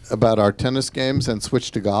about our tennis games and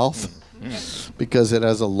switched to golf. because it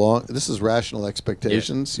has a long. This is rational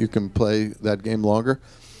expectations. You can play that game longer.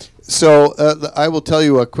 So I will tell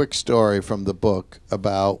you a quick story from the book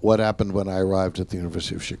about what happened when I arrived at the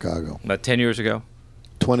University of Chicago. About 10 years ago?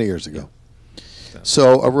 20 years ago.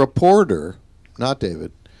 So a reporter, not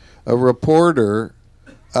David, a reporter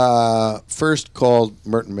first called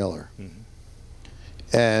Merton Miller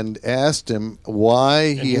and asked him why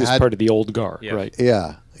And he was had... part of the old guard, Yeah. right?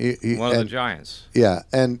 Yeah. One of the giants. Yeah,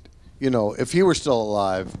 and, if he were still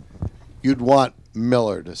alive, you'd want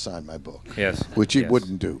Miller to sign my book. Yes. Which he Yes.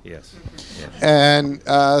 wouldn't do. Yes. And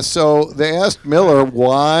so they asked Miller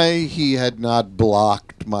why he had not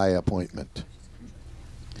blocked my appointment.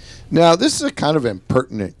 Now, this is a kind of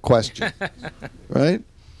impertinent question, right?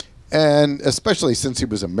 And especially since he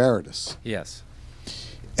was emeritus. Yes.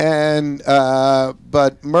 And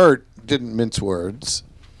but Mert didn't mince words,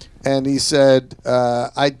 and he said,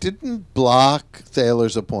 "I didn't block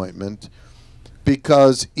Thaler's appointment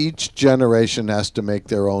because each generation has to make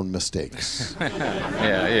their own mistakes."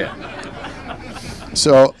 Yeah.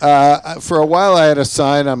 So for a while, I had a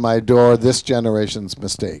sign on my door: "This generation's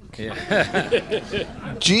mistake."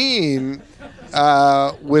 Gene,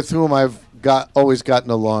 with whom I've always gotten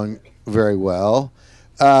along very well,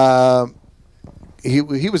 he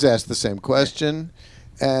was asked the same question,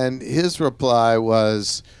 and his reply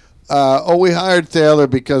was, we hired Thaler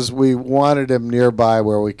because we wanted him nearby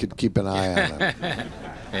where we could keep an eye on him."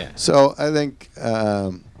 Yeah. So I think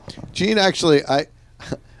Gene actually,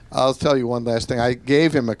 I'll tell you one last thing. I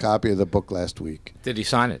gave him a copy of the book last week. Did he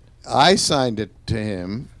sign it? I signed it to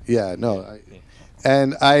him. Yeah, no.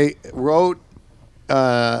 And I wrote,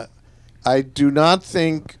 I do not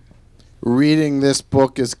think reading this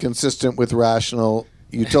book is consistent with rational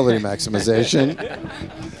utility maximization.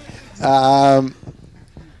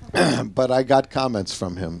 But I got comments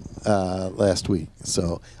from him last week.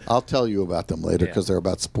 So I'll tell you about them later because they're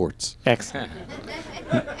about sports. Excellent.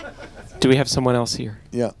 Do we have someone else here?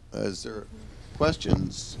 Yeah. Is there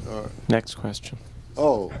questions? Next question.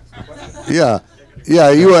 Oh, yeah.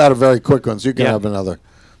 Yeah, you had a very quick one, so you can have another.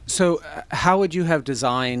 So how would you have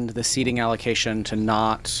designed the seating allocation to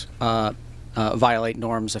not violate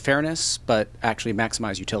norms of fairness, but actually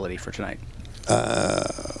maximize utility for tonight?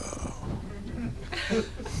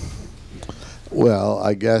 Well,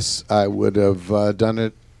 I guess I would have done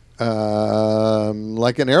it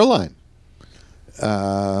like an airline.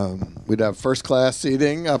 We'd have first-class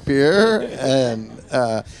seating up here, and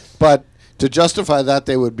but to justify that,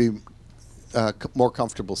 they would be more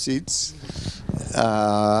comfortable seats.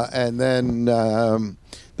 And then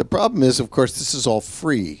the problem is, of course, this is all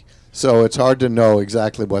free, so it's hard to know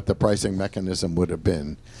exactly what the pricing mechanism would have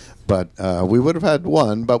been. But we would have had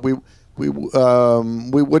one, but we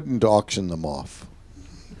wouldn't auction them off.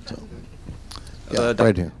 So, yeah,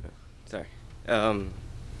 right here. Sorry.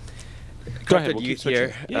 Go ahead. We'll Youth keep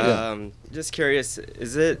here. switching. Just curious,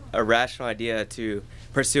 is it a rational idea to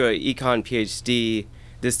pursue an econ PhD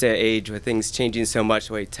this day and age with things changing so much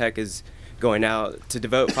the way tech is going out, to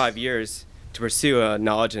devote 5 years to pursue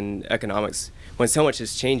knowledge in economics when so much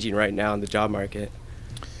is changing right now in the job market?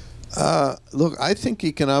 Look, I think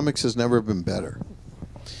economics has never been better,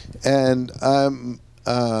 and I'm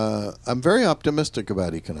very optimistic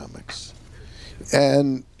about economics.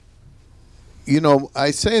 And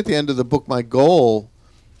I say at the end of the book, my goal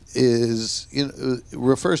is,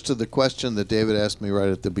 refers to the question that David asked me right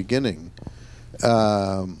at the beginning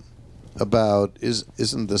about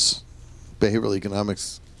isn't this behavioral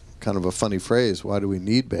economics kind of a funny phrase? Why do we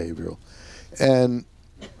need behavioral? And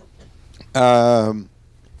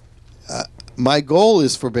my goal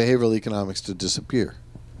is for behavioral economics to disappear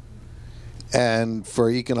and for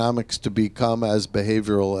economics to become as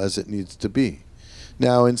behavioral as it needs to be.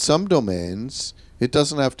 Now, in some domains, it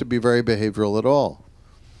doesn't have to be very behavioral at all.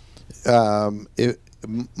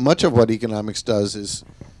 Much of what economics does is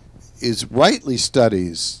rightly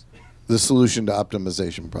studies the solution to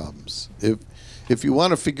optimization problems. If you want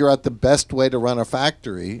to figure out the best way to run a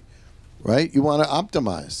factory, right, you want to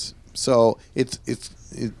optimize. So it's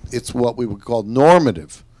what we would call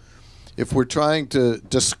normative. If we're trying to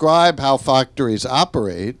describe how factories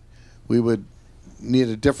operate, we would need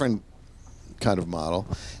a different kind of model.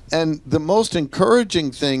 And the most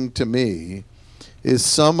encouraging thing to me is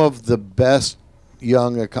some of the best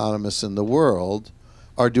young economists in the world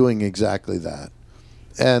are doing exactly that.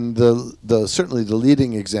 And certainly the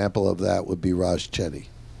leading example of that would be Raj Chetty,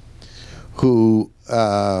 who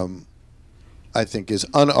I think is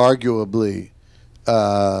unarguably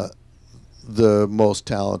the most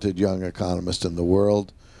talented young economist in the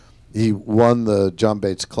world. He won the John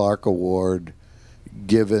Bates Clark Award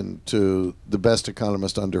given to the best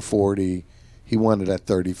economist under 40. He won it at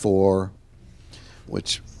 34,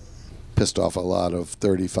 which pissed off a lot of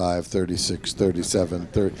 35, 36, 37,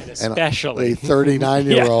 30, and especially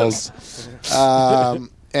 39-year-olds.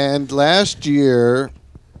 And last year,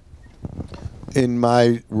 in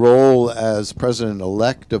my role as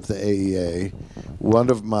president-elect of the AEA, one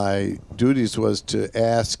of my duties was to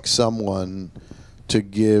ask someone to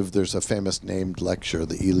give, there's a famous named lecture,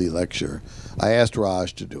 the Ely Lecture. I asked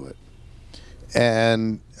Raj to do it.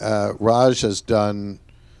 And Raj has done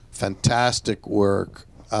fantastic work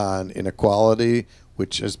on inequality,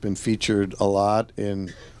 which has been featured a lot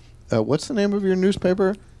in, what's the name of your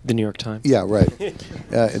newspaper? The New York Times. Yeah, right.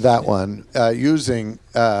 That one, using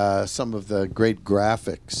some of the great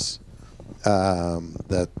graphics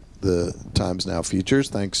that the Times now features,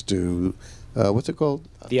 thanks to, what's it called?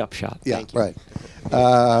 The Upshot. Yeah, Thank you. right.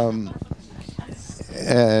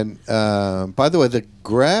 And by the way, the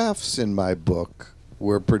graphs in my book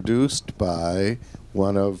were produced by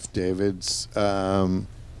one of David's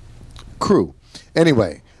crew.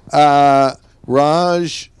 Anyway,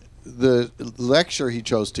 Raj, the lecture he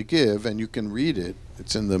chose to give, and you can read it,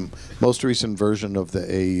 it's in the most recent version of the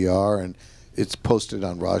AER, and it's posted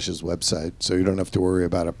on Raj's website, so you don't have to worry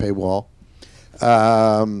about a paywall,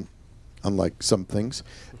 unlike some things.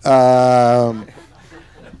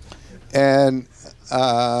 And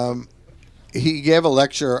he gave a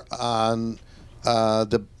lecture on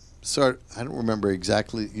the sort, I don't remember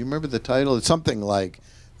exactly, you remember the title? It's something like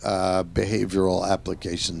behavioral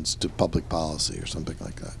applications to public policy or something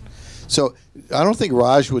like that. So I don't think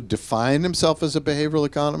Raj would define himself as a behavioral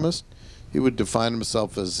economist. He would define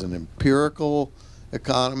himself as an empirical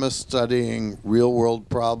economist studying real-world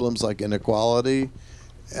problems like inequality,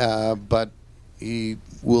 but he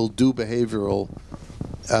will do behavioral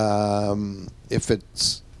if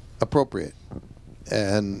it's appropriate.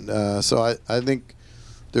 And so I think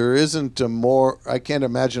there isn't a more, I can't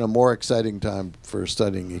imagine a more exciting time for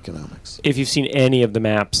studying economics. If you've seen any of the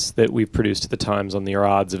maps that we've produced at the Times on your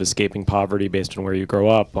odds of escaping poverty based on where you grow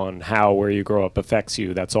up, on how where you grow up affects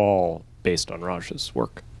you, that's all based on Raj's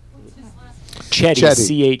work. Chetty,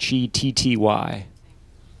 C-H-E-T-T-Y.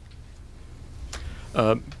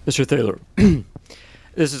 Mr. Thaler,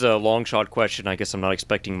 this is a long shot question. I guess I'm not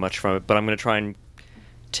expecting much from it, but I'm going to try and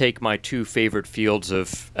take my two favorite fields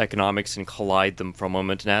of economics and collide them for a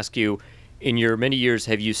moment and ask you, in your many years,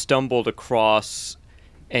 have you stumbled across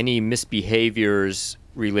any misbehaviors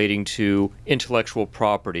relating to intellectual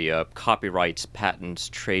property, copyrights, patents,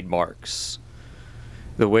 trademarks?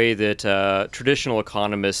 The way that traditional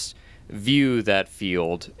economists view that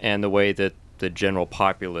field and the way that the general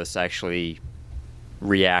populace actually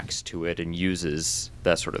reacts to it and uses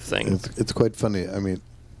that sort of thing. It's quite funny. I mean,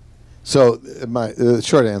 so the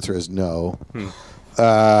short answer is no.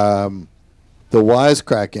 The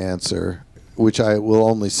wisecrack answer, which I will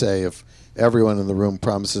only say if everyone in the room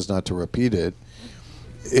promises not to repeat it,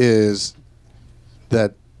 is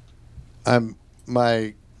that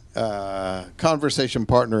my conversation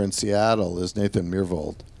partner in Seattle is Nathan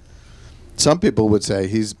Myhrvold. Some people would say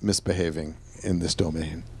he's misbehaving in this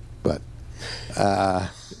domain, but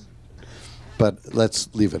let's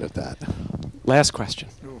leave it at that. Last question.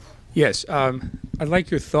 Yes, I'd like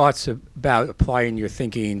your thoughts about applying your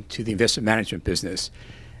thinking to the investment management business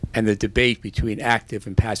and the debate between active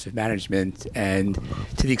and passive management, and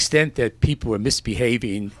to the extent that people are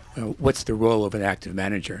misbehaving, what's the role of an active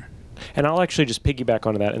manager? And I'll actually just piggyback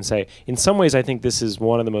onto that and say, in some ways, I think this is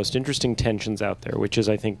one of the most interesting tensions out there, which is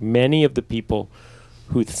I think many of the people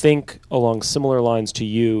who think along similar lines to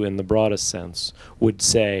you in the broadest sense would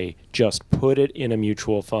say, just put it in a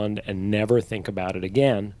mutual fund and never think about it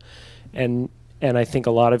again. And I think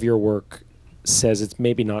a lot of your work says it's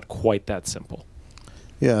maybe not quite that simple.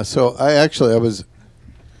 Yeah, so I was,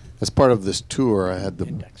 as part of this tour, I had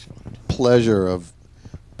the pleasure of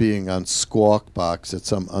being on Squawk Box at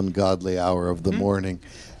some ungodly hour of the morning,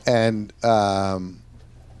 and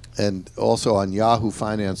also on Yahoo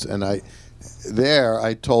Finance, and I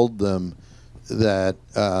told them that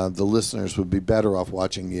the listeners would be better off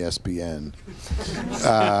watching ESPN.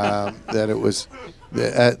 That it was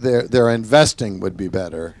their investing would be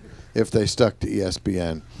better if they stuck to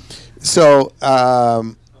ESPN. So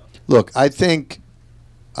look, I think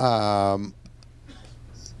can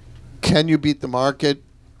you beat the market?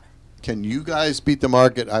 Can you guys beat the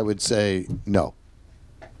market? I would say no.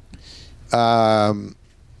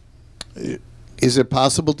 Is it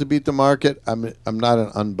possible to beat the market? I'm not an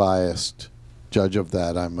unbiased judge of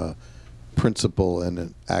that. I'm a principal in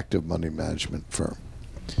an active money management firm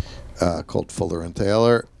called Fuller and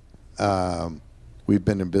Thaler. We've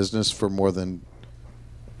been in business for more than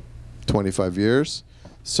 25 years.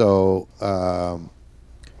 So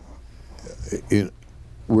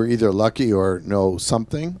we're either lucky or know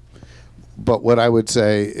something. But what I would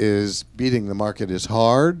say is beating the market is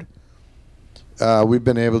hard. We've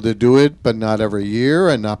been able to do it, but not every year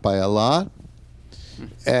and not by a lot.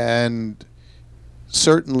 And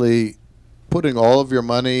certainly putting all of your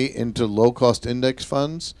money into low-cost index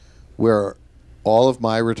funds, where all of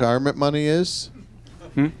my retirement money is.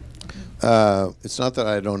 It's not that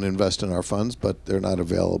I don't invest in our funds, but they're not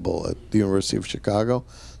available at the University of Chicago.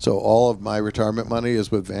 So all of my retirement money is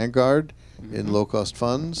with Vanguard in low-cost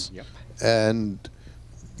funds. Yep. And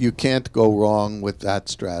you can't go wrong with that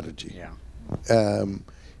strategy. Yeah.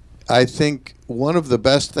 I think one of the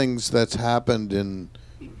best things that's happened in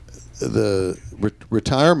the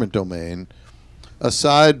retirement domain,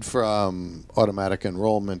 aside from automatic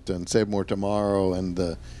enrollment and Save More Tomorrow and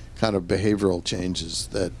the kind of behavioral changes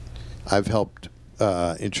that I've helped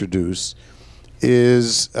introduce,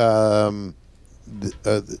 is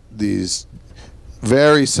these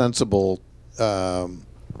very sensible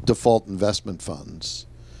default investment funds,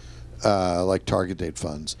 like target date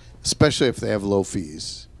funds, especially if they have low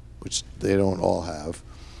fees, which they don't all have.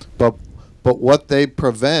 But what they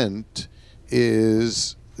prevent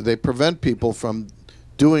is they prevent people from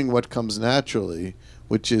doing what comes naturally,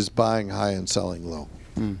 which is buying high and selling low.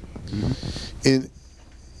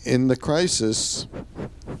 In the crisis,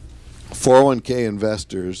 401k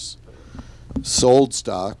investors sold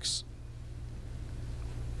stocks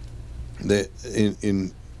that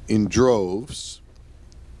in droves.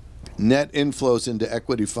 Net inflows into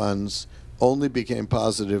equity funds only became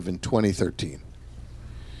positive in 2013,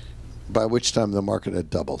 by which time the market had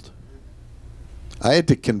doubled. I had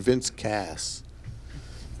to convince Cass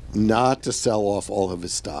not to sell off all of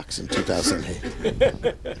his stocks in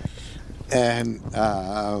 2008. And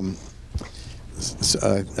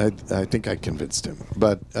so I think I convinced him.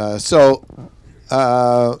 But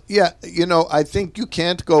yeah, you know, I think you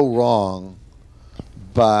can't go wrong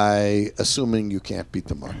by assuming you can't beat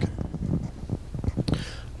the market.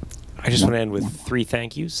 I just want to end with 3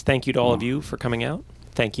 thank yous. Thank you to all of you for coming out.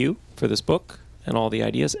 Thank you for this book and all the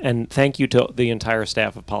ideas. And thank you to the entire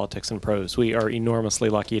staff of Politics and Prose. We are enormously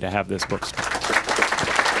lucky to have this bookstore.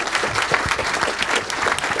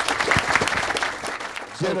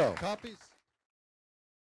 Ditto. Copies.